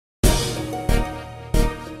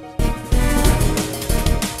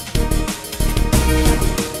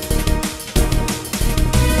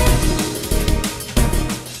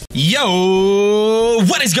Yo,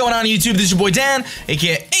 what is going on YouTube? This is your boy Dan,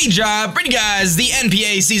 aka aDrive, bringing you guys the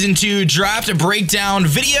NPA Season 2 Draft Breakdown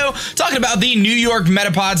video, talking about the New York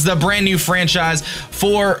Metapods, the brand new franchise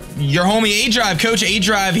for your homie aDrive, Coach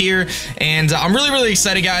aDrive here, and I'm really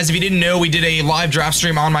excited, guys. If you didn't know, we did a live draft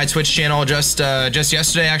stream on my Twitch channel just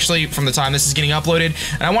yesterday, actually, from the time this is getting uploaded,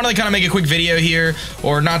 and I wanted to kind of make a quick video here,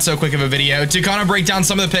 or not so quick of a video, to kind of break down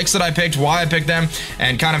some of the picks that I picked, why I picked them,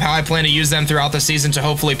 and kind of how I plan to use them throughout the season to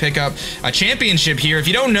hopefully pick up a championship here. If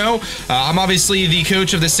you don't know, I'm obviously the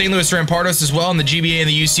coach of the St. Louis Rampardos as well in the GBA and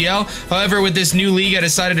the UCL. However, with this new league, I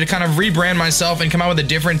decided to kind of rebrand myself and come out with a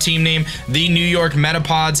different team name, the New York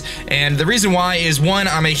Metapods. And the reason why is, one,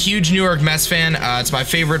 I'm a huge New York Mets fan. It's my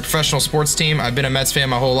favorite professional sports team. I've been a Mets fan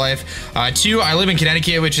my whole life. Two, I live in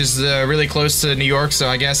Connecticut, which is really close to New York, so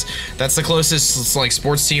I guess that's the closest like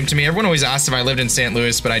sports team to me. Everyone always asked if I lived in St.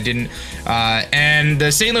 Louis, but I didn't. And the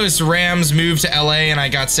St. Louis Rams moved to LA, and I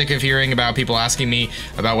got sick of hearing about people asking me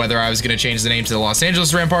about whether I was going to change the name to the Los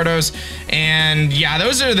Angeles Rampardos. And yeah,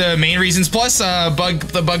 those are the main reasons. Plus, the bug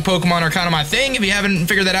Pokemon are kind of my thing, if you haven't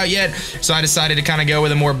figured that out yet. So I decided to kind of go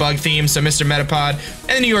with a more bug theme. So Mr. Metapod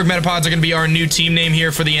and the New York Metapods are going to be our new team name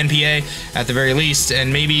here for the NPA at the very least,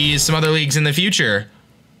 and maybe some other leagues in the future.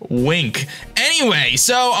 Wink. Anyway,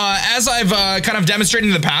 so as I've kind of demonstrated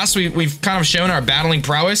in the past, we've kind of shown our battling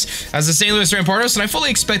prowess as the St. Louis Rampardos, and I fully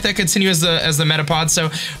expect that to continue as the Metapod. So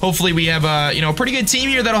hopefully we have a pretty good team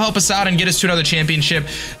here that'll help us out and get us to another championship.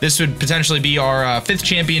 This would potentially be our 5th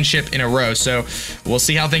championship in a row. So we'll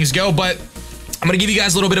see how things go, but I'm going to give you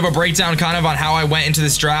guys a little bit of a breakdown kind of on how I went into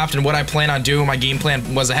this draft and what I plan on doing. My game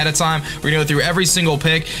plan was ahead of time. We're going to go through every single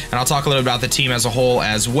pick, and I'll talk a little bit about the team as a whole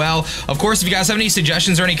as well. Of course, if you guys have any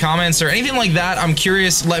suggestions or any comments or anything like that, I'm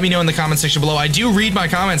curious, let me know in the comment section below. I do read my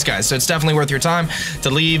comments, guys, so it's definitely worth your time to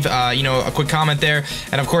leave, a quick comment there.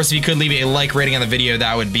 And of course, if you could leave a like rating on the video,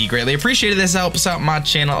 that would be greatly appreciated. This helps out my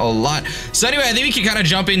channel a lot. So anyway, I think we can kind of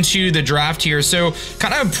jump into the draft here. So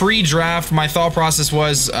kind of pre-draft, my thought process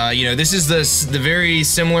was, this is the very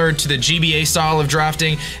similar to the GBA style of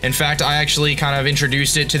drafting. In fact, I actually kind of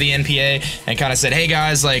introduced it to the NPA and kind of said, hey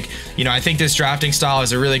guys, like, I think this drafting style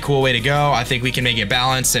is a really cool way to go. I think we can make it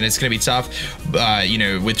balanced, and it's going to be tough,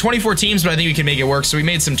 with 24 teams, but I think we can make it work. So we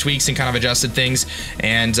made some tweaks and kind of adjusted things.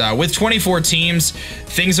 And with 24 teams,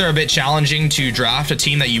 things are a bit challenging to draft a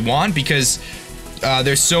team that you want, because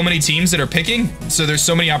there's so many teams that are picking, so there's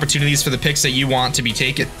so many opportunities for the picks that you want to be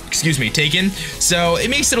taken. So it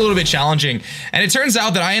makes it a little bit challenging. And it turns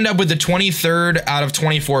out that I end up with the 23rd out of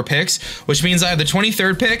 24 picks, which means I have the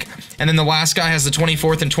 23rd pick, and then the last guy has the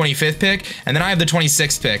 24th and 25th pick, and then I have the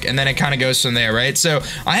 26th pick, and then it kind of goes from there, right? So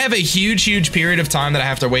I have a huge period of time that I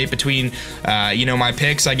have to wait between, my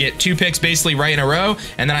picks. I get 2 picks basically right in a row,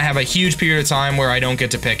 and then I have a huge period of time where I don't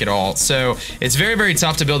get to pick at all. So it's very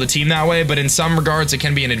tough to build a team that way, but in some regards, it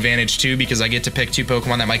can be an advantage too, because I get to pick 2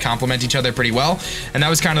 Pokemon that might complement each other pretty well, and that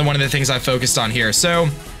was kind of one of the things I focused on here. So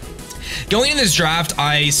going into this draft,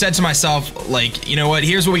 I said to myself, like, you know what,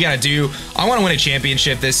 here's what we got to do. I want to win a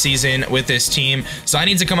championship this season with this team, so I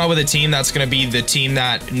need to come up with a team that's going to be the team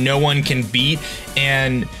that no one can beat.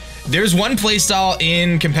 And there's one playstyle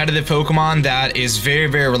in competitive Pokemon that is very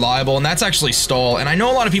reliable, and that's actually Stall. And I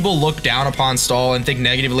know a lot of people look down upon Stall and think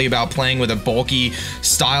negatively about playing with a bulky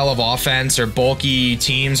style of offense or bulky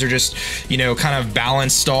teams, or just, kind of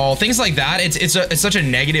balanced Stall, things like that. It's such a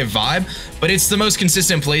negative vibe, but it's the most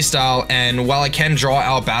consistent playstyle. And while it can draw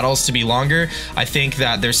out battles to be longer, I think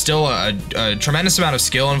that there's still a tremendous amount of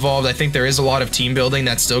skill involved. I think there is a lot of team building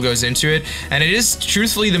that still goes into it, and it is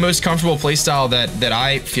truthfully the most comfortable playstyle that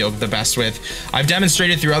I feel the best with. I've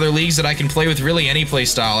demonstrated through other leagues that I can play with really any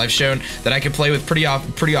playstyle. I've shown that I can play with pretty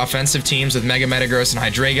offensive teams with Mega Metagross and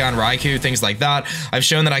Hydreigon, Raikou, things like that. I've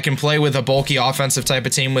shown that I can play with a bulky offensive type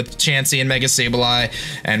of team with Chansey and Mega Sableye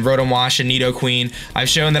and Rotom-Wash and Nidoqueen. I've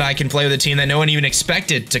shown that I can play with a team that no one even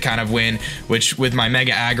expected to kind of win, which with my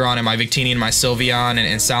Mega Aggron and my Victini and my Sylveon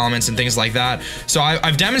and Salamence and things like that. So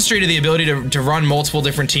I've demonstrated the ability to run multiple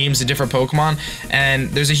different teams and different Pokemon, and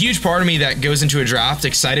there's a huge part of me that goes into a draft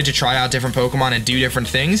excited to try out different Pokemon and do different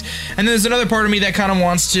things, and then there's another part of me that kind of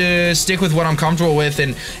wants to stick with what I'm comfortable with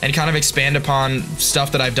and kind of expand upon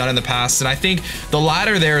stuff that I've done in the past. And I think the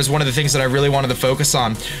latter there is one of the things that I really wanted to focus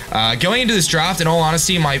on. Going into this draft, in all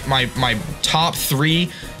honesty, my top 3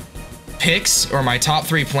 picks, or my top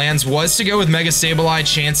 3 plans, was to go with Mega Sableye,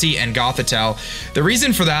 Chansey, and Gothitelle. The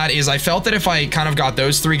reason for that is I felt that if I kind of got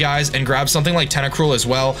those 3 guys and grabbed something like Tentacruel as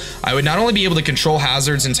well, I would not only be able to control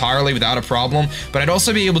hazards entirely without a problem, but I'd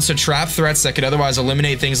also be able to trap threats that could otherwise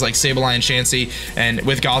eliminate things like Sableye and Chansey and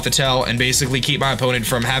with Gothitelle, and basically keep my opponent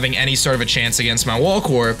from having any sort of a chance against my wall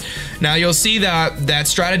core. Now you'll see that that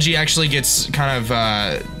strategy actually gets kind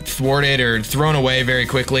of thwarted or thrown away very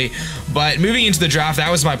quickly, but moving into the draft,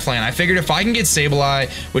 that was my plan. I figured if I can get Sableye,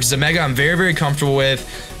 which is a Mega I'm very, very comfortable with,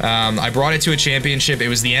 I brought it to a championship. It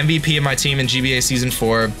was the MVP of my team in GBA Season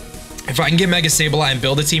 4. If I can get Mega Sableye and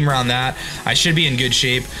build a team around that, I should be in good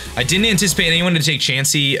shape. I didn't anticipate anyone to take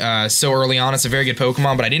Chansey so early on. It's a very good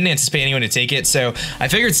Pokemon, but I didn't anticipate anyone to take it, so I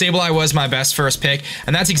figured Sableye was my best first pick,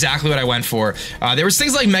 and that's exactly what I went for. There was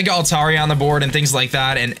things like Mega Altaria on the board and things like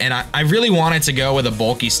that, and I really wanted to go with a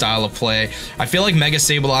bulky style of play. I feel like Mega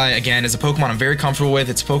Sableye, again, is a Pokemon I'm very comfortable with.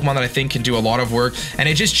 It's a Pokemon that I think can do a lot of work, and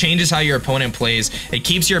it just changes how your opponent plays. It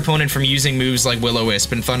keeps your opponent from using moves like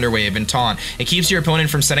Will-O-Wisp and Thunder Wave and Taunt. It keeps your opponent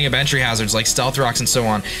from setting up entry hazards like Stealth Rocks and so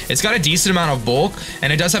on. It's got a decent amount of bulk,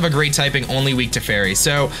 and it does have a great typing, only weak to Fairy.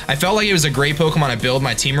 So I felt like it was a great Pokemon to build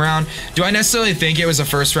my team around. Do I necessarily think it was a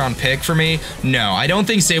first round pick for me? No, I don't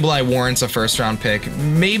think Sableye warrants a first round pick.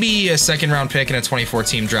 Maybe a second round pick in a 24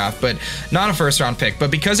 team draft, but not a first round pick. But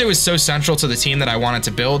because it was so central to the team that I wanted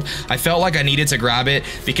to build, I felt like I needed to grab it,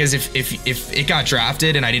 because if it got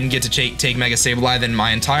drafted and I didn't get to take Mega Sableye, then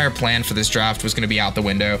my entire plan for this draft was going to be out the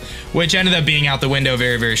window, which ended up being out the window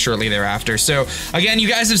very, very shortly thereafter. So again, you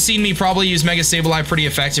guys have seen me probably use Mega Sableye pretty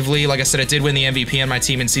effectively. Like I said, it did win the MVP on my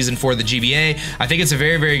team in Season 4 of the GBA. I think it's a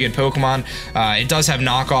very, very good Pokemon. It does have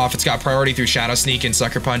knockoff. It's got priority through Shadow Sneak and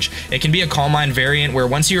Sucker Punch. It can be a Calm Mind variant where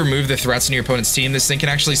once you remove the threats in your opponent's team, this thing can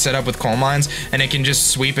actually set up with Calm Minds, and it can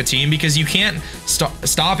just sweep a team, because you can't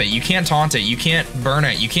stop it. You can't taunt it. You can't burn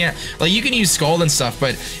it. You can't, like, you can use Scald and stuff,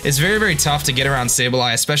 but it's very, very tough to get around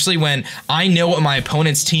Sableye, especially when I know what my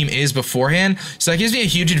opponent's team is beforehand. So that gives me a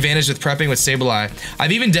huge advantage with prepping with Sableye.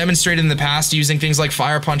 I've even demonstrated in the past using things like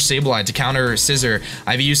Fire Punch Sableye to counter Scissor.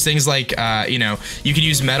 I've used things like, you know, you could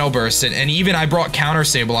use Metal Burst, and even I brought counter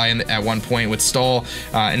Sableye at one point with Stall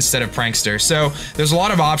instead of Prankster. So there's a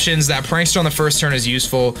lot of options. That Prankster on the first turn is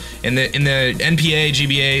useful. In the NPA,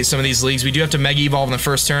 GBA, some of these leagues, we do have to Mega Evolve on the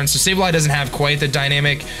first turn, so Sableye doesn't have quite the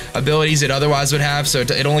dynamic abilities it otherwise would have, so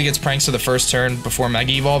it only gets Prankster the first turn before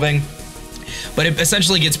Mega Evolving. But it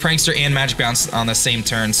essentially gets Prankster and Magic Bounce on the same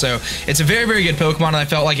turn. So it's a very, very good Pokemon, and I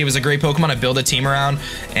felt like it was a great Pokemon to build a team around,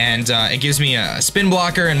 and it gives me a spin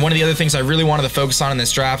blocker. And one of the other things I really wanted to focus on in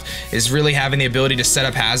this draft is really having the ability to set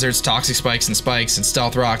up hazards, Toxic Spikes and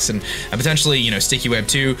Stealth Rocks, and potentially, you know, Sticky Web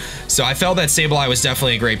too. So I felt that Sableye was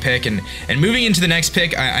definitely a great pick. And moving into the next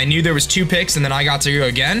pick, I knew there was 2 picks, and then I got to go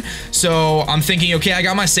again. So I'm thinking, okay, I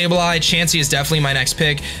got my Sableye. Chansey is definitely my next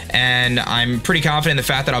pick, and I'm pretty confident in the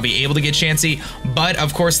fact that I'll be able to get Chansey. But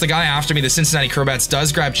of course, the guy after me, the Cincinnati Crobats,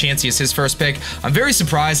 does grab Chansey as his first pick. I'm very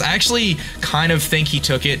surprised. I actually kind of think he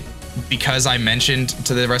took it because I mentioned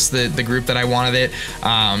to the rest of the group that I wanted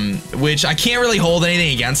it, which I can't really hold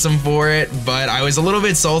anything against him for it, but I was a little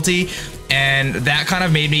bit salty. And that kind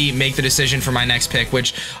of made me make the decision for my next pick,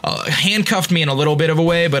 which handcuffed me in a little bit of a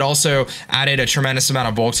way, but also added a tremendous amount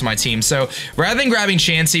of bulk to my team. So rather than grabbing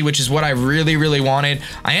Chansey, which is what I really, really wanted,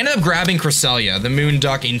 I ended up grabbing Cresselia, the Moon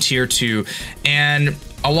Duck in Tier 2. And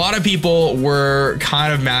a lot of people were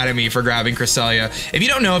kind of mad at me for grabbing Cresselia. If you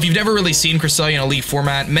don't know, if you've never really seen Cresselia in a league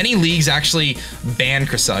format, many leagues actually ban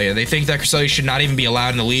Cresselia. They think that Cresselia should not even be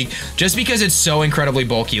allowed in the league just because it's so incredibly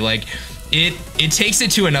bulky. Like, it takes it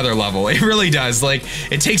to another level. It really does. Like,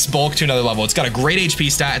 it takes bulk to another level. It's got a great HP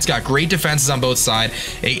stat. It's got great defenses on both sides.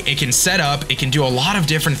 It can set up. It can do a lot of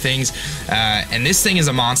different things. And this thing is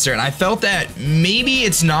a monster. And I felt that maybe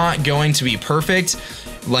it's not going to be perfect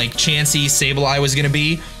like Chansey, Sableye was going to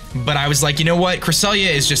be. But I was like, you know what? Cresselia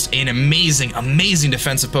is just an amazing, amazing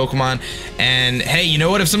defensive Pokemon. And hey, you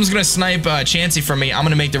know what? If someone's going to snipe Chansey from me, I'm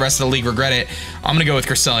going to make the rest of the league regret it. I'm going to go with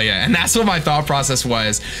Cresselia. And that's what my thought process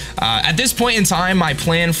was. At this point in time, my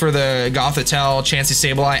plan for the Gothitelle, Chansey,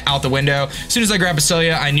 Sableye out the window. As soon as I grabbed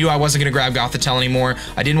Cresselia, I knew I wasn't going to grab Gothitelle anymore.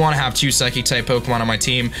 I didn't want to have 2 Psychic-type Pokemon on my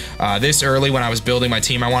team. This early when I was building my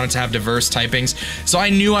team, I wanted to have diverse typings. So I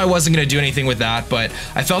knew I wasn't going to do anything with that. But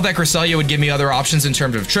I felt that Cresselia would give me other options in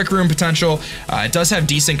terms of Trick Room potential. It does have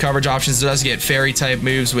decent coverage options. It does get fairy type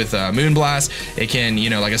moves with Moonblast. It can, you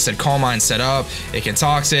know, like I said, Calm Mind set up. It can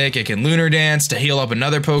Toxic. It can Lunar Dance to heal up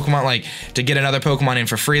another Pokemon, like to get another Pokemon in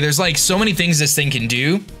for free. There's like so many things this thing can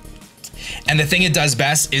do. And the thing it does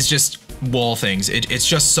best is just wall things. It's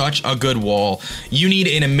just such a good wall. You need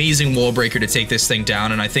an amazing wall breaker to take this thing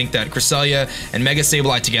down, and I think that Cresselia and Mega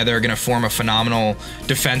Sableye together are going to form a phenomenal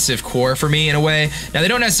defensive core for me in a way. Now, they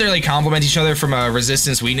don't necessarily complement each other from a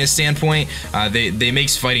resistance weakness standpoint. They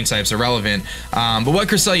make fighting types irrelevant. But what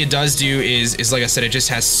Cresselia does do is, like I said, it just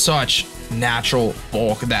has such natural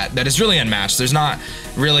bulk that is really unmatched. There's not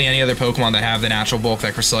really any other Pokemon that have the natural bulk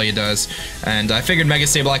that Cresselia does, and I figured Mega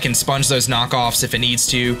Sableye can sponge those knockoffs if it needs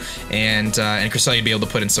to, and Cresselia would be able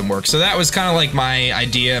to put in some work. So that was kind of like my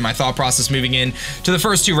idea, my thought process moving in to the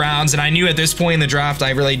first 2 rounds, and I knew at this point in the draft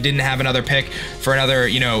I really didn't have another pick for another,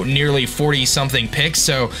 you know, nearly 40-something picks.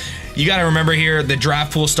 So you got to remember here, the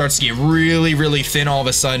draft pool starts to get really, really thin all of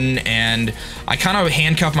a sudden, and I kind of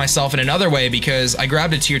handcuffed myself in another way because I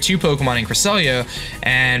grabbed a tier 2 Pokemon in Cresselia,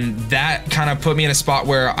 and that kind of put me in a spot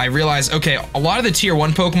where I realized, okay, a lot of the tier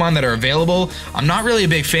 1 Pokemon that are available, I'm not really a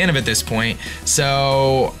big fan of at this point.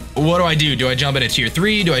 So what do I do? Do I jump into tier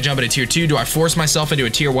 3? Do I jump into tier 2? Do I force myself into a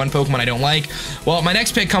tier 1 Pokemon I don't like? Well, my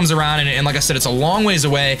next pick comes around, and like I said, it's a long ways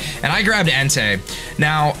away, and I grabbed Entei.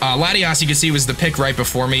 Now, Latias, you can see, was the pick right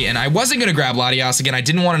before me, and I wasn't going to grab Latias again. I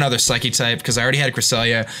didn't want another Psychic type because I already had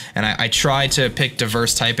Cresselia, and I tried to pick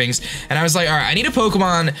diverse typings, and I was like, all right, I need a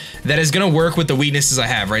Pokemon that is going to work with the weaknesses I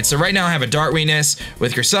have, right? So right now I have a Dart weakness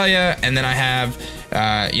with Cresselia, and then I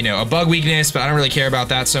have, you know, a Bug weakness, but I don't really care about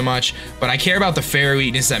that so much. But I care about the Fairy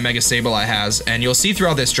weakness that Mega Sableye has, and you'll see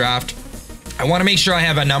throughout this draft, I want to make sure I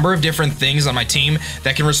have a number of different things on my team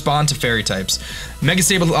that can respond to Fairy types. Mega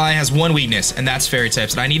Sableye has one weakness, and that's Fairy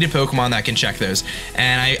types, and I needed Pokemon that can check those.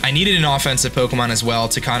 And I needed an offensive Pokemon as well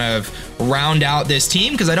to kind of round out this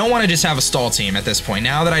team, because I don't want to just have a stall team at this point.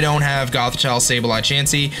 Now that I don't have Gothitelle, Sableye,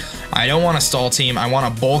 Chansey, I don't want a stall team. I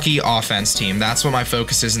want a bulky offense team. That's what my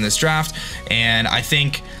focus is in this draft, and I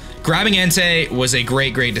think grabbing Entei was a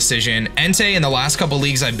great decision. Entei, in the last couple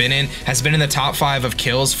leagues I've been in, has been in the top 5 of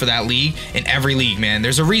kills for that league in every league, man.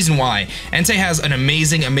 There's a reason why. Entei has an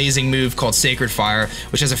amazing move called Sacred Fire,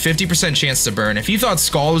 which has a 50% chance to burn. If you thought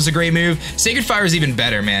Scald was a great move, Sacred Fire is even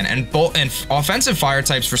better, man. And offensive fire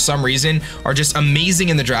types, for some reason, are just amazing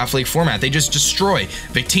in the draft league format. They just destroy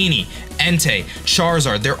Victini, Entei,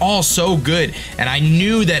 Charizard. They're all so good, and I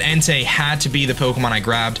knew that Entei had to be the Pokemon I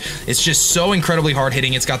grabbed. It's just so incredibly hard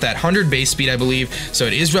hitting. It's got that 100 base speed, I believe, so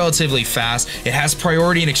it is relatively fast. It has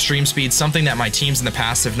priority and extreme speed, something that my teams in the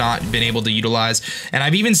past have not been able to utilize. And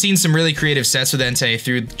I've even seen some really creative sets with Entei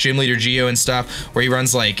through Gym Leader Geo and stuff, where he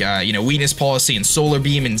runs like, you know, Weakness Policy and Solar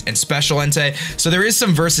Beam and Special Entei. So there is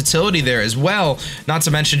some versatility there as well, not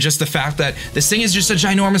to mention just the fact that this thing is just a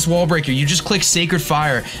ginormous wall breaker. You just click Sacred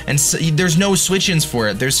Fire, and there's no switch-ins for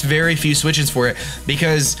it. There's very few switch-ins for it,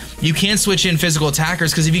 because you can't switch in physical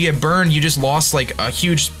attackers, because if you get burned, you just lost like a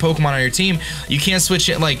huge Pokemon on your team. You can't switch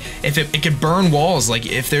it, like, if it could burn walls, like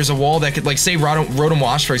if there's a wall that could, like, say Rotom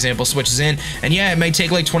Wash, for example, switches in, and yeah, it may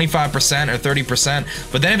take like 25% or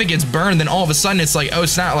 30%, but then if it gets burned, then all of a sudden it's like, oh,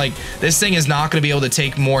 it's not, like, this thing is not going to be able to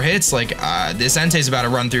take more hits. Like, this Entei's about to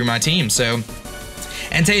run through my team. So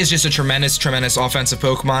Entei is just a tremendous offensive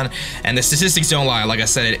Pokemon, and the statistics don't lie. Like I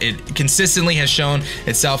said, it consistently has shown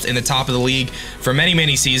itself in the top of the league for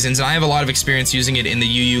many seasons, and I have a lot of experience using it in the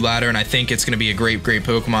UU ladder, and I think it's going to be a great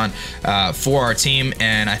Pokemon for our team,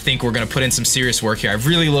 and I think we're going to put in some serious work here. I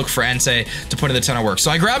really look for Entei to put in a ton of work.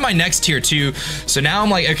 So I grabbed my next tier 2, so now I'm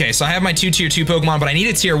like, okay, so I have my 2 tier 2 Pokemon, but I need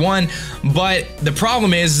a tier 1, but the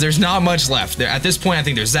problem is there's not much left. At this point, I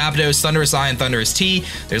think there's Zapdos, Thundurus I, and Thundurus T.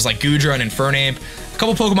 There's like Goodra and Infernape.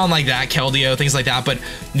 Couple Pokemon like that, Keldeo, things like that, but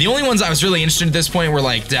the only ones I was really interested in at this point were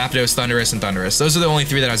like Zapdos, Thundurus, and Thundurus. Those are the only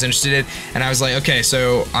 3 that I was interested in, and I was like, okay,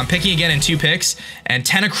 so I'm picking again in 2 picks, and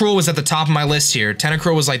Tentacruel was at the top of my list here.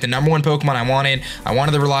 Tentacruel was like the #1 Pokemon I wanted. I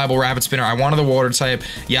wanted the reliable Rapid Spinner. I wanted the Water type,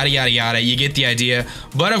 yada yada. You get the idea.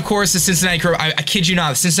 But of course, the Cincinnati I kid you not,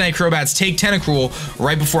 the Cincinnati Crowbats take Tentacruel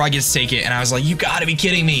right before I get to take it, and I was like, you gotta be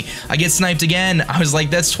kidding me. I get sniped again. I was like,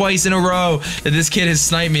 that's twice in a row that this kid has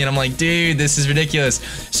sniped me, and I'm like, dude, this is ridiculous.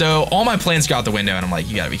 So all my plans go out the window, and I'm like,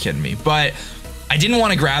 you gotta be kidding me. But I didn't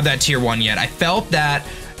want to grab that tier 1 yet. I felt that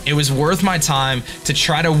it was worth my time to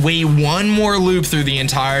try to wait one more loop through the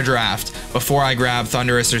entire draft before I grab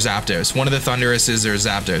Thundurus or Zapdos. One of the Thunduruses or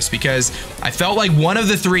Zapdos, because I felt like one of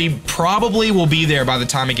the 3 probably will be there by the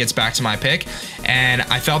time it gets back to my pick, and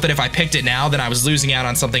I felt that if I picked it now, then I was losing out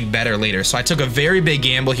on something better later. So I took a very big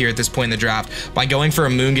gamble here at this point in the draft by going for a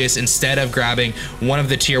Moongus instead of grabbing one of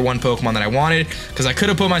the tier 1 Pokemon that I wanted, because I could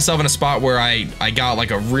have put myself in a spot where I got like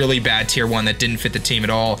a really bad tier 1 that didn't fit the team at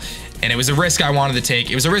all. And it was a risk I wanted to take.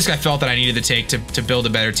 It was a risk I felt that I needed to take to build a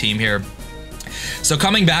better team here. So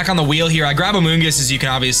coming back on the wheel here, I grab Amoonguss, as you can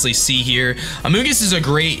obviously see here. Amoonguss is a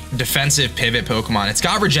great defensive pivot Pokemon. It's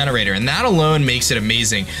got Regenerator, and that alone makes it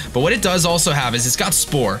amazing. But what it does also have is it's got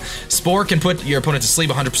Spore. Spore can put your opponent to sleep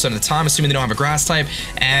 100% of the time, assuming they don't have a grass type.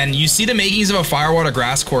 And you see the makings of a Fire Water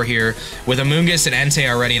Grass core here with Amoonguss and Entei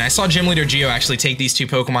already. And I saw Gym Leader Geo actually take these two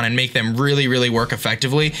Pokemon and make them really, really work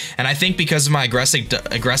effectively. And I think because of my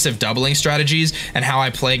aggressive doubling strategies and how I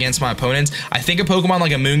play against my opponents, I think a Pokemon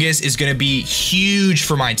like Amoonguss is going to be huge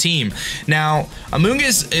for my team. Now,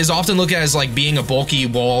 Amoonguss is often looked at as like being a bulky,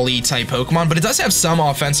 wall-y type Pokemon, but it does have some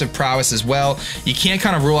offensive prowess as well. You can't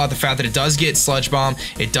kind of rule out the fact that it does get Sludge Bomb,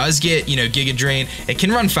 it does get, you know, Giga Drain, it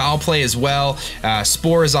can run Foul Play as well.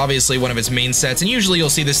 Spore is obviously one of its main sets, and usually you'll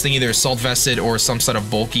see this thing either Assault Vested or some sort of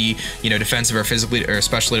bulky, you know, defensive or physically or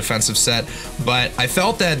especially defensive set. But I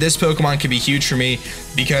felt that this Pokemon could be huge for me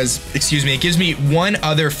because, excuse me, it gives me one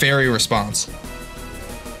other fairy response.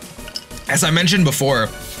 As I mentioned before,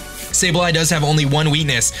 Sableye does have only one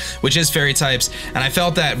weakness, which is fairy types, and I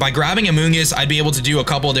felt that by grabbing Amoonguss, I'd be able to do a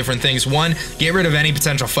couple of different things. One, get rid of any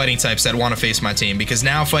potential fighting types that want to face my team, because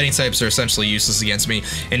now fighting types are essentially useless against me.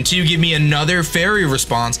 And two, give me another fairy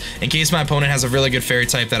response in case my opponent has a really good fairy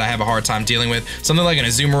type that I have a hard time dealing with. Something like an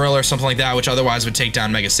Azumarill or something like that, which otherwise would take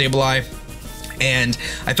down Mega Sableye. And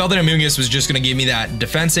I felt that Amoonguss was just going to give me that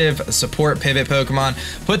defensive support pivot Pokemon,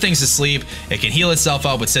 put things to sleep. It can heal itself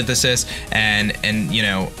up with Synthesis, and you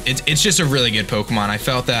know, it's just a really good Pokemon. I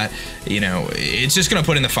felt that, you know, it's just going to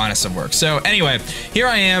put in the finest of work. So anyway, here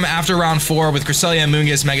I am after round 4 with Cresselia,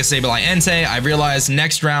 Amoonguss, Mega Sableye, Entei. I realized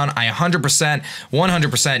next round I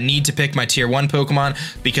 100% need to pick my tier 1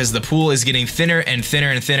 Pokemon because the pool is getting thinner and thinner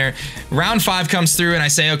and thinner. Round 5 comes through and I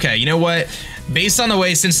say, okay, you know what? Based on the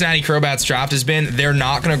way Cincinnati Crobat's draft has been, they're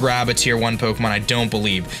not going to grab a tier 1 Pokemon, I don't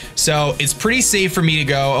believe. So it's pretty safe for me to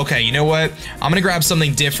go, okay, you know what? I'm going to grab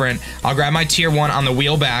something different. I'll grab my tier 1 on the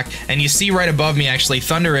wheel back, and you see right above me, actually,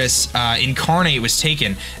 Thundurus Incarnate was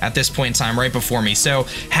taken at this point in time right before me. So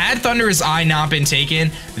had Thundurus Eye not been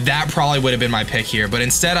taken, that probably would have been my pick here. But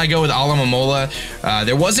instead, I go with Alomomola.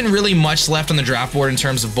 There wasn't really much left on the draft board in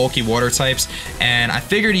terms of bulky water types, and I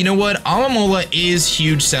figured, you know what? Alomomola is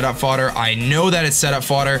huge setup fodder. I know that it's setup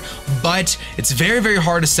fodder, but it's very, very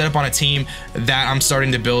hard to set up on a team that I'm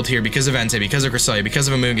starting to build here because of Entei, because of Cresselia, because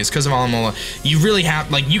of Amoonguss, because of Alomomola. You really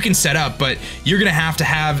have, like, you can set up, but you're gonna have to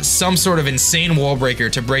have some sort of insane wall breaker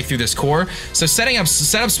to break through this core. So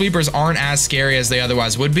setup sweepers aren't as scary as they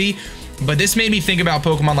otherwise would be. But this made me think about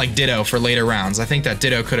Pokemon like Ditto for later rounds. I think that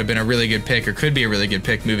Ditto could have been a really good pick, or could be a really good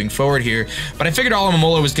pick moving forward here. But I figured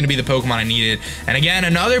Alomomola was going to be the Pokemon I needed. And again,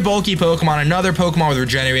 another bulky Pokemon, another Pokemon with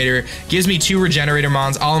Regenerator. Gives me 2 Regenerator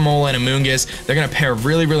Mons, Alomomola and Amoonguss. They're going to pair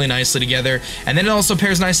really, really nicely together. And then it also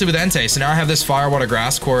pairs nicely with Entei. So now I have this Fire, Water,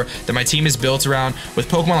 Grass core that my team is built around with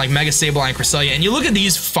Pokemon like Mega Sableye and Cresselia. And you look at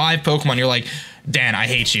these 5 Pokemon, you're like, Dan, I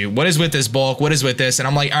hate you. What is with this bulk? What is with this? And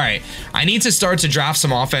I'm like, all right, I need to start to draft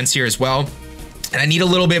some offense here as well. And I need a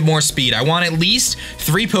little bit more speed. I want at least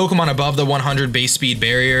 3 Pokemon above the 100 base speed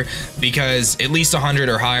barrier, because at least 100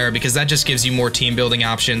 or higher, because that just gives you more team building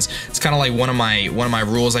options. It's kind of like one of my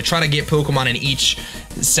rules. I try to get Pokemon in each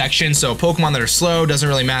section. So Pokemon that are slow, doesn't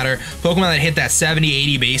really matter. Pokemon that hit that 70,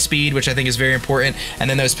 80 base speed, which I think is very important. And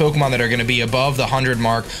then those Pokemon that are going to be above the 100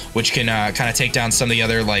 mark, which can kind of take down some of the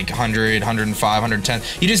other like 100, 105, 110.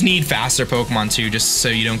 You just need faster Pokemon too, just so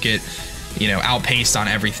you don't get, you know, outpaced on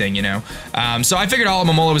everything, you know. So I figured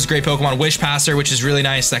Alomomola was a great Pokemon. Wish Passer, which is really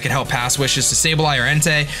nice. That could help pass wishes to Sableye or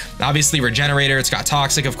Entei. Obviously Regenerator. It's got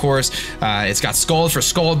Toxic, of course. It's got Scald for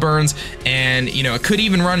Scald Burns, and you know, it could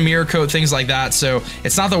even run Mirror Coat, things like that. So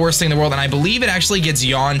it's not the worst thing in the world. And I believe it actually gets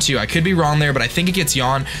Yawn too. I could be wrong there, but I think it gets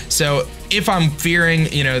Yawn. So if I'm fearing,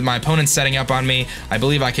 you know, my opponent's setting up on me, I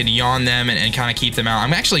believe I could Yawn them and kind of keep them out.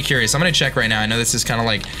 I'm actually curious. I'm going to check right now. I know this is kind of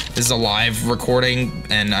like, this is a live recording,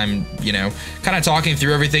 and I'm, you know, kind of talking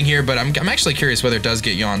through everything here, but I'm actually curious whether it does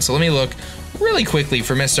get Yawn. So let me look really quickly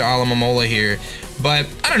for Mr. Alomomola here. But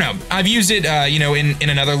I don't know. I've used it, you know, in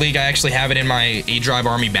another league. I actually have it in my aDrive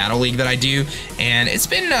Army Battle League that I do, and it's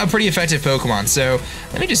been a pretty effective Pokemon. So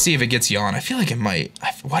let me just see if it gets Yawn. I feel like it might.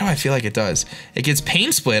 Why do I feel like it does? It gets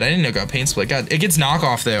Pain Split. I didn't know it got Pain Split. God, it gets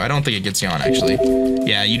Knockoff though. I don't think it gets Yawn actually.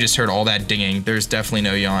 Yeah, you just heard all that dinging. There's definitely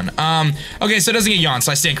no Yawn. Okay, so it doesn't get Yawn,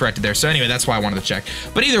 so I stand corrected there. So anyway, that's why I wanted to check.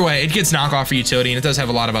 But either way, it gets Knockoff for utility, and it does have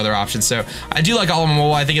a lot of other options. So I do like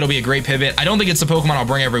Alomomola. I think it'll be a great pivot. I don't think it's a Pokemon I'll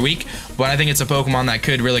bring every week, but I think it's a Pokemon that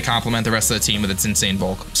could really complement the rest of the team with its insane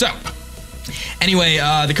bulk. So anyway,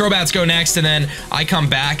 the Crobats go next, and then I come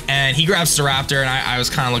back, and he grabs Staraptor, and I was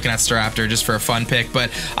kind of looking at Staraptor just for a fun pick,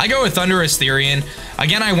 but I go with Thundurus Therian.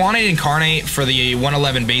 Again, I wanted Incarnate for the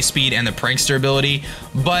 111 base speed and the Prankster ability,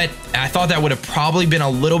 but I thought that would have probably been a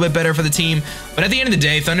little bit better for the team. But at the end of the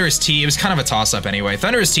day, Thunderous T, it was kind of a toss-up anyway.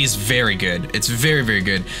 Thunderous T is very good. It's very, very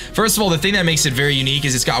good. First of all, the thing that makes it very unique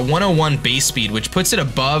is it's got 101 base speed, which puts it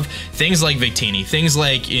above things like Victini, things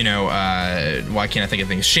like, you know, why can't I think of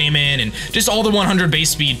things? Shaman, and just all the 100 base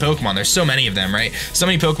speed Pokemon. There's so many of them, right? So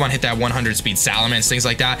many Pokemon hit that 100 speed, Salamence, things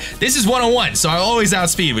like that. This is 101, so I always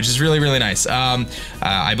outspeed, which is really, really nice.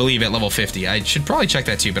 I believe at level 50. I should probably check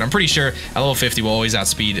that too, but I'm pretty sure at level 50 we'll always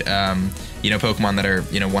outspeed, you know, Pokemon that are,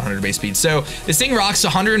 you know, 100 base speed. So this thing rocks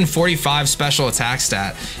 145 special attack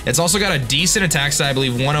stat. It's also got a decent attack stat, I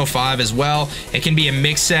believe 105 as well. It can be a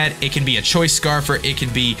mix set, it can be a choice scarfer, it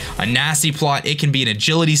can be a nasty plot, it can be an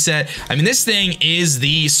agility set. I mean, this thing is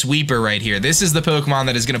the sweeper right here. This is the Pokemon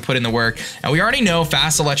that is going to put in the work. And we already know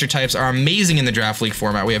fast electric types are amazing in the Draft League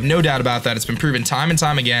format. We have no doubt about that. It's been proven time and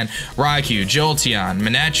time again. Raikou, Jolteon,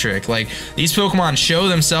 Manectric, like these Pokemon show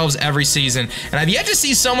themselves every season. And I've yet to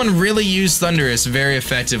see someone really use Thundurus very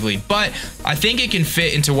effectively, but I think it can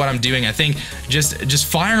fit into what I'm doing. I think just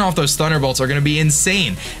firing off those Thunderbolts are going to be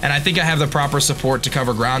insane, and I think I have the proper support to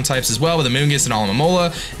cover ground types as well with Amoonguss and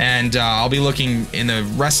Alomomola, and I'll be looking in the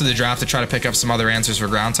rest of the draft to try to pick up some other answers for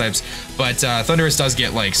ground types, but Thundurus does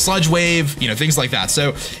get like Sludge Wave, you know, things like that,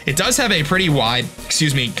 so it does have a pretty wide,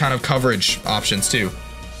 excuse me, kind of coverage options too.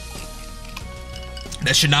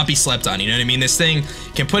 That should not be slept on, you know what I mean? This thing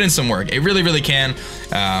can put in some work. It really, really can.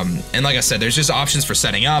 And like I said, there's just options for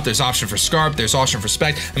setting up. There's option for Scarp. There's option for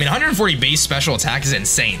Spec. I mean, 140 base special attack is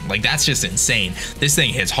insane. Like, that's just insane. This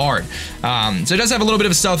thing hits hard. So it does have a little bit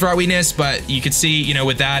of a stealth route weakness, but you could see, you know,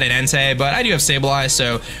 with that and Entei, but I do have Stabilize,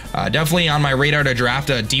 so definitely on my radar to draft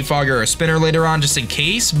a Defogger or a Spinner later on just in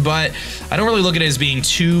case, but I don't really look at it as being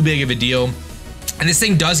too big of a deal. And this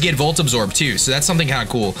thing does get Volt Absorb too, so that's something kind of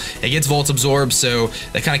cool. It gets Volt Absorb, so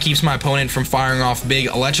that kind of keeps my opponent from firing off big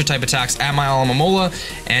Electric type attacks at my Alomomola.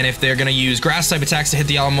 And if they're going to use Grass type attacks to hit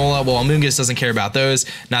the Alomomola, well, Amoonguss doesn't care about those,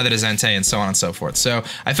 neither does Entei, and so on and so forth. So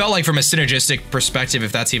I felt like from a synergistic perspective,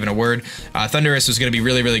 if that's even a word, Thundurus was going to be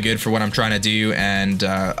really, really good for what I'm trying to do. And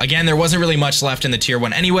again, there wasn't really much left in the tier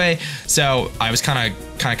 1 anyway, so I was kind of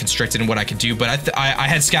constricted in what I could do. But I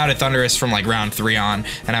had scouted Thundurus from like round 3 on,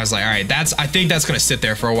 and I was like, all right, I think that's going to sit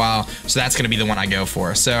there for a while, so that's going to be the one I go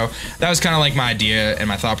for. So that was kind of like my idea and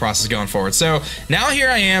my thought process going forward. So now here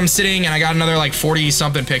I am sitting, and I got another like 40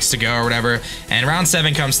 something picks to go or whatever, and round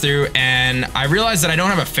 7 comes through, and I realized that I don't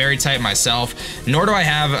have a fairy type myself, nor do I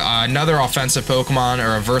have another offensive Pokemon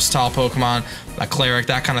or a versatile Pokemon, a cleric,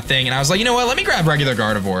 that kind of thing. And I was like, you know what, let me grab regular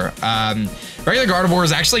Gardevoir. Regular Gardevoir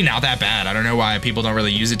is actually not that bad. I don't know why people don't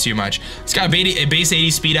really use it too much. It's got a base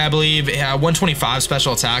 80 speed, I believe, 125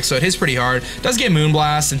 special attack, so it hits pretty hard. It does get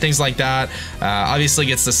Moonblast and things like that. Obviously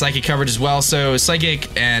gets the Psychic coverage as well, so Psychic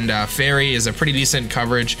and Fairy is a pretty decent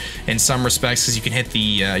coverage in some respects because you can hit the,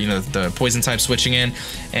 you know, the poison type switching in.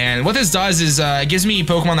 And what this does is it gives me a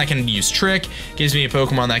Pokemon that can use Trick, gives me a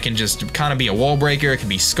Pokemon that can just kind of be a wall breaker, it can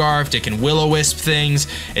be Scarfed, it can Will-O-Wisp things.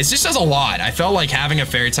 It just does a lot. I felt like having a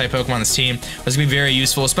Fairy type Pokemon on this team was going to be very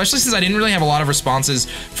useful, especially since I didn't really have a lot of responses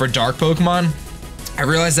for Dark Pokemon. I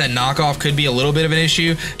realized that knockoff could be a little bit of an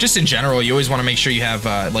issue. Just in general, you always want to make sure you have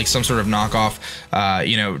like some sort of knockoff,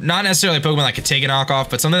 you know, not necessarily a Pokemon that could take a knockoff,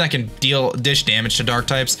 but something that can dish damage to dark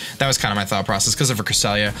types. That was kind of my thought process because of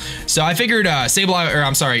Cresselia. So I figured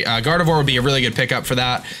Gardevoir would be a really good pickup for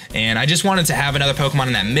that. And I just wanted to have another Pokemon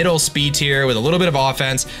in that middle speed tier with a little bit of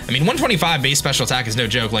offense. I mean, 125 base special attack is no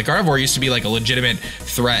joke. Like, Gardevoir used to be like a legitimate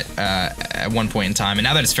threat at one point in time. And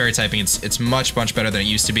now that it's fairy typing, it's much, much better than it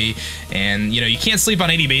used to be. And, you know, you can't sleep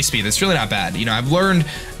on 80 base speed. That's really not bad. You know, I've learned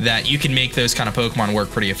that you can make those kind of Pokemon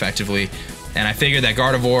work pretty effectively. And I figured that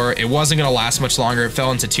Gardevoir, it wasn't going to last much longer. It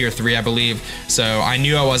fell into tier 3, I believe. So I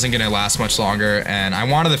knew I wasn't going to last much longer. And I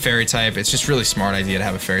wanted the fairy type. It's just really smart idea to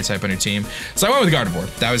have a fairy type on your team. So I went with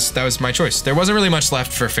Gardevoir. That was my choice. There wasn't really much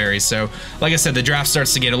left for fairies. So like I said, the draft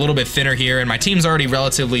starts to get a little bit thinner here. And my team's already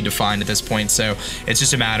relatively defined at this point. So it's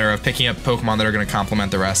just a matter of picking up Pokemon that are going to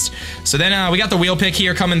complement the rest. So then we got the wheel pick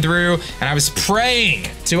here coming through. And I was praying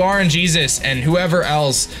to RNGesus and whoever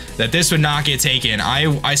else that this would not get taken.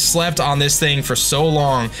 I slept on this thing for so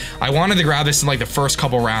long. I wanted to grab this in like the first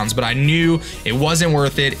couple rounds, but I knew it wasn't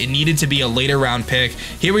worth it. It needed to be a later round pick.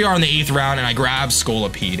 Here we are in the 8th round, and I grabbed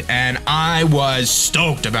Scolipede, and I was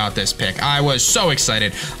stoked about this pick. I was so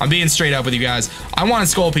excited. I'm being straight up with you guys. I wanted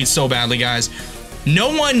Scolipede so badly, guys.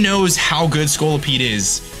 No one knows how good Scolipede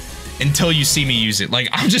is until you see me use it. Like,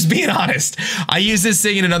 I'm just being honest. I use this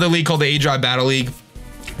thing in another league called the aDrive Battle League,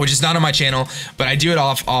 which is not on my channel, but I do it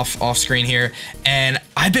off screen here. And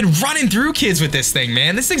I've been running through kids with this thing,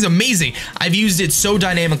 man. This thing's amazing. I've used it so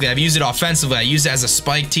dynamically. I've used it offensively. I used it as a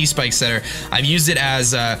spike, T-spike setter. I've used it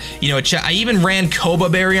as, you know, I even ran Koba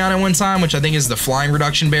Berry on it one time, which I think is the flying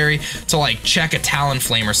reduction berry, to like check a Talon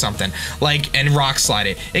Flame or something. Like, and rock slide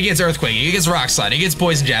it. It gets Earthquake, it gets rock slide, it gets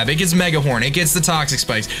poison jab, it gets Mega Horn, it gets the toxic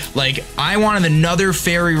spikes. Like, I wanted another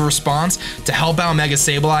fairy response to help out Mega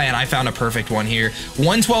Sableye, and I found a perfect one here.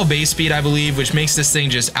 112 base speed, I believe, which makes this thing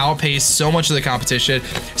just outpace so much of the competition.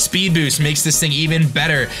 Speed boost makes this thing even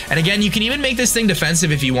better. And again, you can even make this thing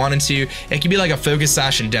defensive if you wanted to. It could be like a Focus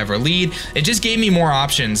Sash Endeavor lead. It just gave me more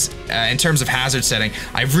options in terms of hazard setting.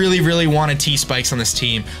 I really wanted T-spikes on this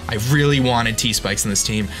team. I really wanted T-spikes on this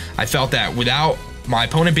team. I felt that without my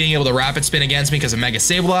opponent being able to rapid spin against me because of Mega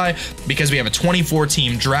Sableye, because we have a 24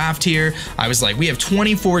 team draft here, I was like, we have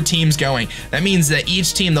 24 teams going. That means that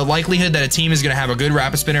each team, the likelihood that a team is going to have a good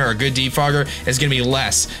rapid spinner or a good defogger is going to be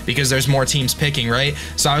less because there's more teams picking, right?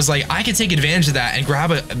 So I was like, I could take advantage of that and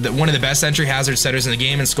grab one of the best entry hazard setters in the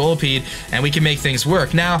game in Scolipede, and we can make things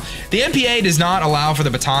work. Now, the NPA does not allow for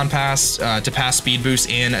the baton pass to pass speed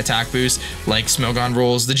boost and attack boost like Smogon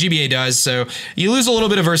rules. The GBA does, so you lose a little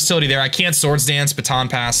bit of versatility there. I can't Swords Dance, baton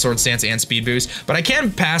pass, sword stance, and speed boost, but I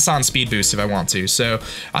can pass on speed boost if I want to. So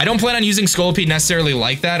I don't plan on using Scolipede necessarily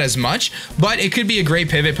like that as much, but it could be a great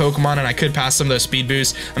pivot Pokemon, and I could pass some of those speed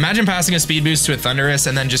boosts. Imagine passing a speed boost to a Thundurus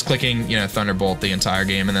and then just clicking, you know, Thunderbolt the entire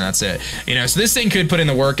game, and then that's it. You know, so this thing could put in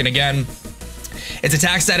the work, and again, its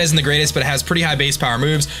attack stat isn't the greatest, but it has pretty high base power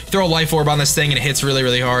moves. You throw a Life Orb on this thing and it hits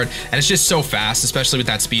really hard, and it's just so fast, especially with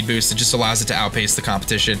that speed boost. It just allows it to outpace the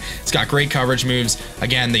competition. It's got great coverage moves.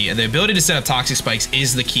 Again, the ability to set up toxic spikes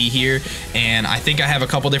is the key here, and I think I have a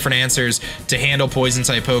couple different answers to handle poison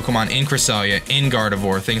type Pokemon in Cresselia, in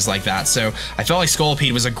Gardevoir, things like that. So I felt like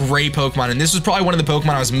Scolipede was a great Pokemon, and this was probably one of the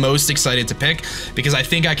Pokemon I was most excited to pick because I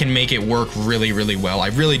think I can make it work really well. I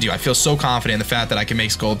really do. I feel so confident in the fact that I can make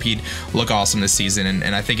Scolipede look awesome this season,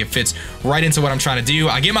 and I think it fits right into what I'm trying to do.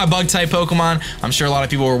 I get my bug type Pokemon, I'm sure a lot of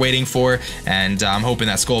people were waiting for, and I'm hoping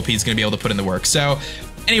that Scolipede is going to be able to put in the work. So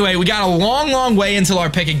anyway, we got a long way until our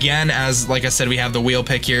pick again, as like I said, we have the wheel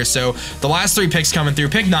pick here. So the last 3 picks coming through,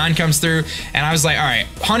 pick 9 comes through, and I was like, all right,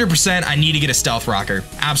 100% I need to get a Stealth Rocker.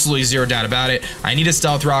 Absolutely zero doubt about it. I need a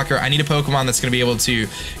Stealth Rocker. I need a Pokemon that's going to be able to,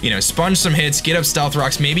 you know, sponge some hits, get up Stealth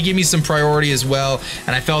Rocks, maybe give me some priority as well,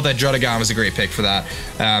 and I felt that Druddigon was a great pick for that.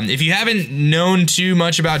 If you haven't known too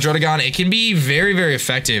much about Druddigon, it can be very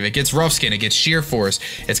effective. It gets Rough Skin, it gets Sheer Force,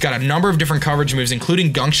 it's got a number of different coverage moves,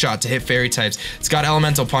 including Gunk Shot to hit fairy types, it's got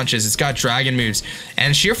Elemental Punches, it's got Dragon moves,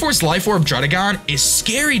 and Sheer Force Life Orb Druddigon is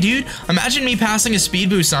scary, dude. Imagine me passing a speed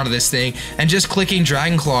boost onto this thing and just clicking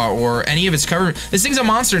Dragon Claw or any of its cover. This thing's a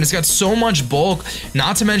monster, and it's got so much bulk,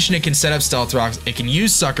 not to mention it can set up Stealth Rocks, it can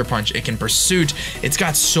use Sucker Punch, it can Pursuit. It's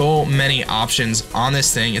got so many options on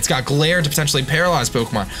this thing. It's got Glare to potentially paralyze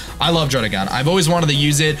Pokemon. I love Druddigon. I've always wanted to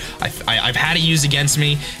use it. I've had it used against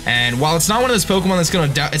me, and while it's not one of those Pokemon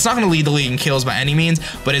that's it's not gonna lead the league in kills by any means,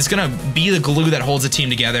 but it's gonna be the glue that holds the team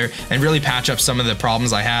together and really patch up some of the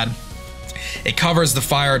problems I had. It covers the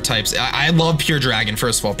fire types. I love Pure Dragon,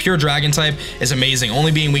 first of all. Pure Dragon type is amazing,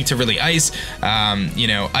 only being weak to really Ice, you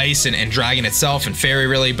know, Ice and Dragon itself and Fairy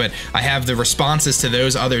really, but I have the responses to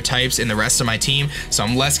those other types in the rest of my team, so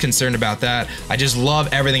I'm less concerned about that. I just love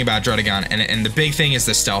everything about Druddigon, and the big thing is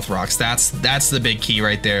the Stealth Rocks. That's the big key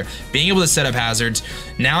right there. Being able to set up hazards.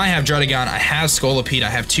 Now I have Druddigon, I have Scolipede, I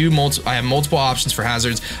have multiple options for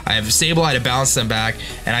hazards. I have Sableye to balance them back,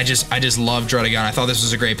 and I just love Druddigon. I thought this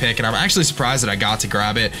was a great pick, and I'm actually surprised that I got to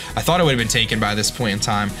grab it. I thought it would have been taken by this point in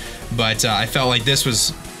time, but I felt like this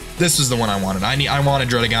was the one I wanted. I wanted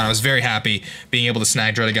Druddigon. I was very happy being able to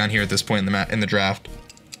snag Druddigon here at this point in the draft.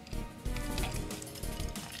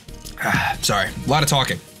 Sorry, a lot of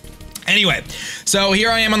talking. Anyway, so here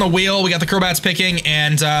I am on the wheel. We got the Crobats picking,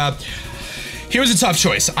 and here was a tough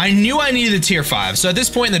choice. I knew I needed a tier 5. So at this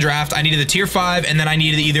point in the draft, I needed a tier 5, and then I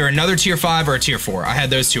needed either another tier 5 or a tier 4. I had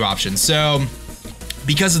those 2 options. So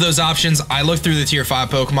because of those options, I looked through the tier 5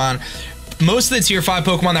 Pokemon. Most of the tier 5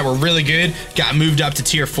 Pokemon that were really good got moved up to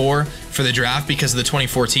tier 4 for the draft because of the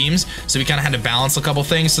 24 teams, so we kind of had to balance a couple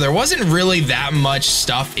things. So there wasn't really that much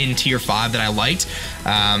stuff in tier 5 that I liked.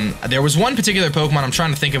 There was one particular Pokemon, I'm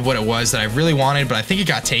trying to think of what it was, that I really wanted, but I think it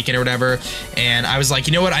got taken or whatever, and I was like,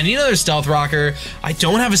 you know what, I need another Stealth Rocker. I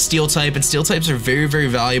don't have a Steel type, and Steel types are very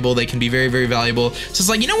valuable. They can be very valuable. So it's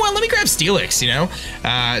like, you know what, let me grab Steelix, you know?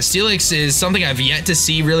 Steelix is something I've yet to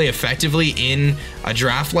see really effectively in a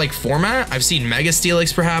draft-like format. I've seen Mega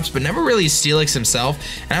Steelix perhaps, but never really Steelix himself,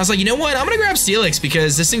 and I was like, you know what, what? I'm gonna grab Steelix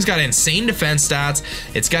because this thing's got insane defense stats.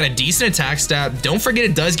 It's got a decent attack stat. Don't forget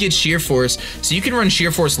it does get Sheer Force, so you can run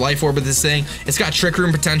Sheer Force Life Orb with this thing. It's got Trick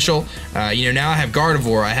Room potential. You know, now I have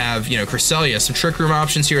Gardevoir, I have, you know, Cresselia, some Trick Room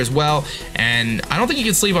options here as well, and I don't think you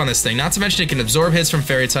can sleep on this thing. Not to mention it can absorb hits from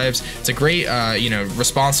Fairy types. It's a great, you know,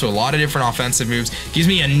 response to a lot of different offensive moves. Gives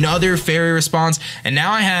me another Fairy response, and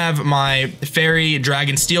now I have my Fairy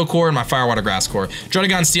Dragon Steel core and my Fire Water Grass core.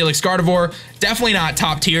 Druddigon, Steelix, Gardevoir. Definitely not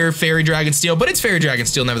top tier Fairy Dragon Steel, but it's Fairy Dragon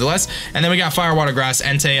Steel nevertheless. And then we got Fire Water Grass,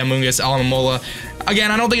 Entei, Amoonguss, Alomomola.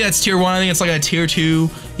 Again, I don't think that's tier 1. I think it's like a tier 2,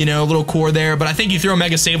 you know, little core there. But I think you throw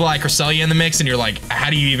Mega Sableye, Cresselia in the mix, and you're like,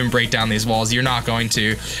 how do you even break down these walls? You're not going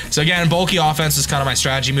to. So again, bulky offense is kind of my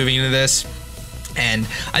strategy moving into this. And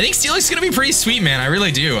I think Steelix is going to be pretty sweet, man. I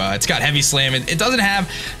really do. It's got Heavy Slam. It doesn't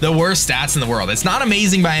have the worst stats in the world. It's not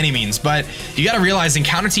amazing by any means, but you got to realize in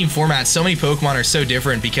counter team formats, so many Pokemon are so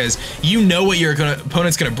different because you know what your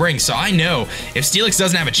opponent's going to bring. So I know if Steelix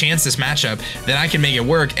doesn't have a chance this matchup, then I can make it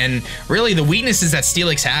work. And really the weaknesses that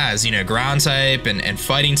Steelix has, you know, ground type and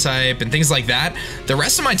fighting type and things like that, the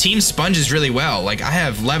rest of my team sponges really well. Like I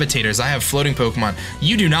have Levitators, I have floating Pokemon.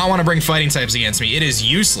 You do not want to bring fighting types against me. It is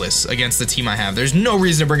useless against the team I have. There's no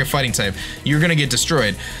reason to bring a fighting type. You're going to get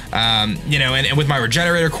destroyed. You know, and with my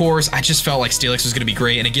Regenerator cores, I just felt like Steelix was going to be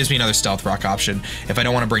great, and it gives me another Stealth Rock option if I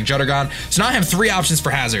don't want to bring Druddigon. So now I have 3 options for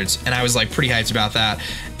hazards, and I was like pretty hyped about that.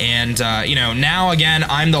 And, you know, now again,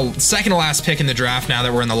 I'm the second to last pick in the draft now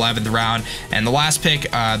that we're in the 11th round, and the last pick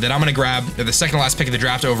that I'm going to grab, or the second to last pick of the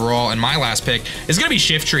draft overall, and my last pick is going to be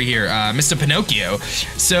Shiftry here, Mr. Pinocchio.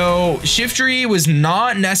 So Shiftry was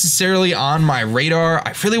not necessarily on my radar.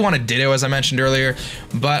 I really wanted Ditto, as I mentioned earlier,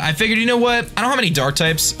 but I figured, you know what? I don't have any dark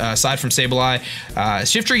types aside from Sableye.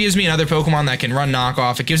 Shiftry gives me another Pokemon that can run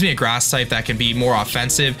knockoff. It gives me a grass type that can be more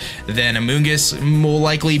offensive than Amoonguss will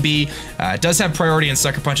likely be. It does have priority and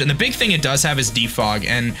Sucker Punch, and the big thing it does have is Defog.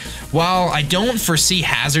 And while I don't foresee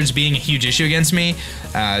hazards being a huge issue against me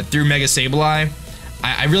through Mega Sableye,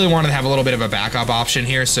 I really wanted to have a little bit of a backup option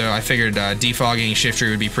here, so I figured defogging Shiftry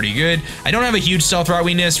would be pretty good. I don't have a huge Stealth Route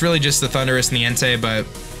weakness, really just the Thundurus and the Entei, but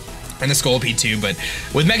and the Scolipede too, but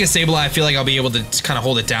with Mega Sableye, I feel like I'll be able to kind of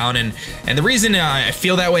hold it down, and the reason I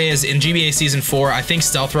feel that way is in GBA Season 4, I think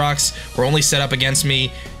Stealth Rocks were only set up against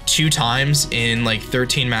me 2 times in like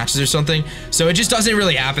 13 matches or something, so it just doesn't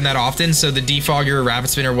really happen that often, so the Defogger Rapid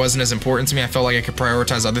Spinner wasn't as important to me. I felt like I could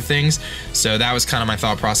prioritize other things, so that was kind of my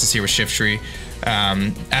thought process here with Shiftry.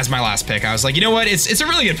 As my last pick, I was like, you know what, it's a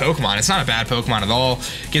really good Pokemon. It's not a bad Pokemon at all.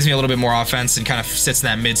 It gives me a little bit more offense and kind of sits in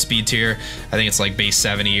that mid-speed tier. I think it's like base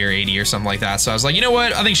 70 or 80 or something like that. So I was like, you know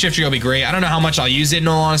what, I think Shiftry will be great. I don't know how much I'll use it in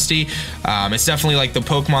all honesty. It's definitely like the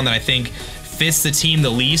Pokemon that I think fits the team the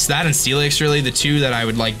least. That and Steelix, really, the 2 that I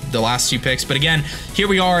would like the last 2 picks. But again, here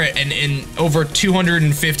we are, and over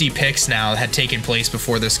 250 picks now had taken place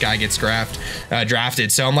before this guy gets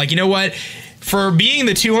drafted. So I'm like, you know what? For being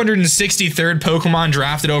the 263rd Pokemon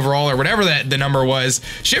drafted overall, or whatever that the number was,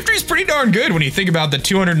 Shiftry's pretty darn good when you think about the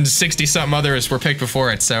 260-something others were picked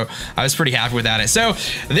before it, so I was pretty happy with that. So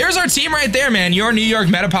there's our team right there, man. Your New York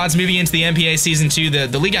Metapods moving into the NPA Season 2.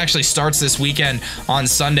 The league actually starts this weekend on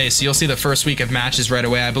Sunday, so you'll see the first week of matches right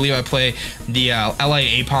away. I believe I play the LA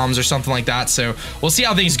APOMs or something like that, so we'll see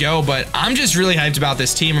how things go, but I'm just really hyped about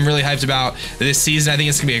this team. I'm really hyped about this season. I think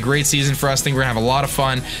it's going to be a great season for us. I think we're going to have a lot of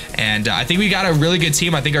fun, and I think we got a really good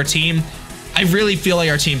team. I think our team, I really feel like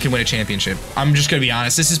our team can win a championship. I'm just gonna be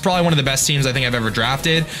honest. This is probably one of the best teams I think I've ever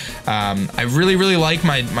drafted. I really like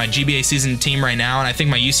my GBA season team right now, and I think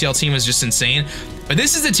my UCL team is just insane. But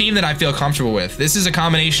this is a team that I feel comfortable with. This is a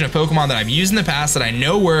combination of Pokemon that I've used in the past that I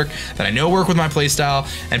know work with my playstyle,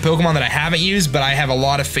 and Pokemon that I haven't used, but I have a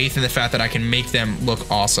lot of faith in the fact that I can make them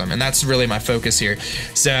look awesome, and that's really my focus here.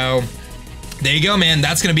 So there you go, man.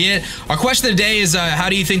 That's going to be it. Our question of the day is, how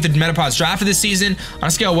do you think the Metapods drafted this season? On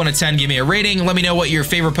a scale of 1 to 10, give me a rating. Let me know what your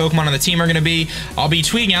favorite Pokemon on the team are going to be. I'll be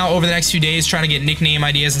tweeting out over the next few days, trying to get nickname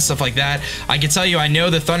ideas and stuff like that. I can tell you, I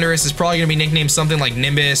know the Thundurus is probably going to be nicknamed something like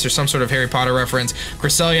Nimbus or some sort of Harry Potter reference.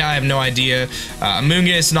 Cresselia, I have no idea.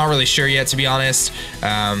 Amoonguss, not really sure yet, to be honest.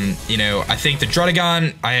 You know, I think the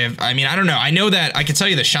Druddigon, I mean, I don't know. I know that, I can tell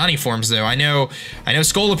you the shiny forms, though. I know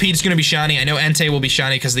Scolipede's going to be shiny. I know Entei will be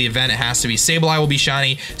shiny because of the event. It has to be. Sableye will be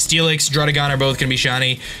shiny. Steelix, Druddigon are both going to be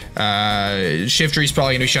shiny. Shiftry's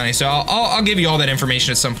probably going to be shiny. So I'll give you all that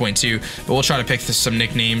information at some point too. But we'll try to pick some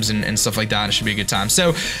nicknames and stuff like that. It should be a good time.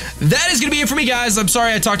 So that is going to be it for me, guys. I'm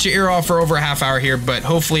sorry I talked your ear off for over a half hour here, but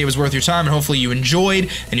hopefully it was worth your time, and hopefully you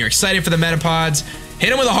enjoyed and you're excited for the Metapods. Hit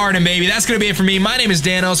them with a Harden, baby. That's going to be it for me. My name is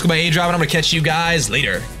Dan. Let's go by aDrive, and I'm going to catch you guys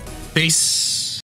later. Peace.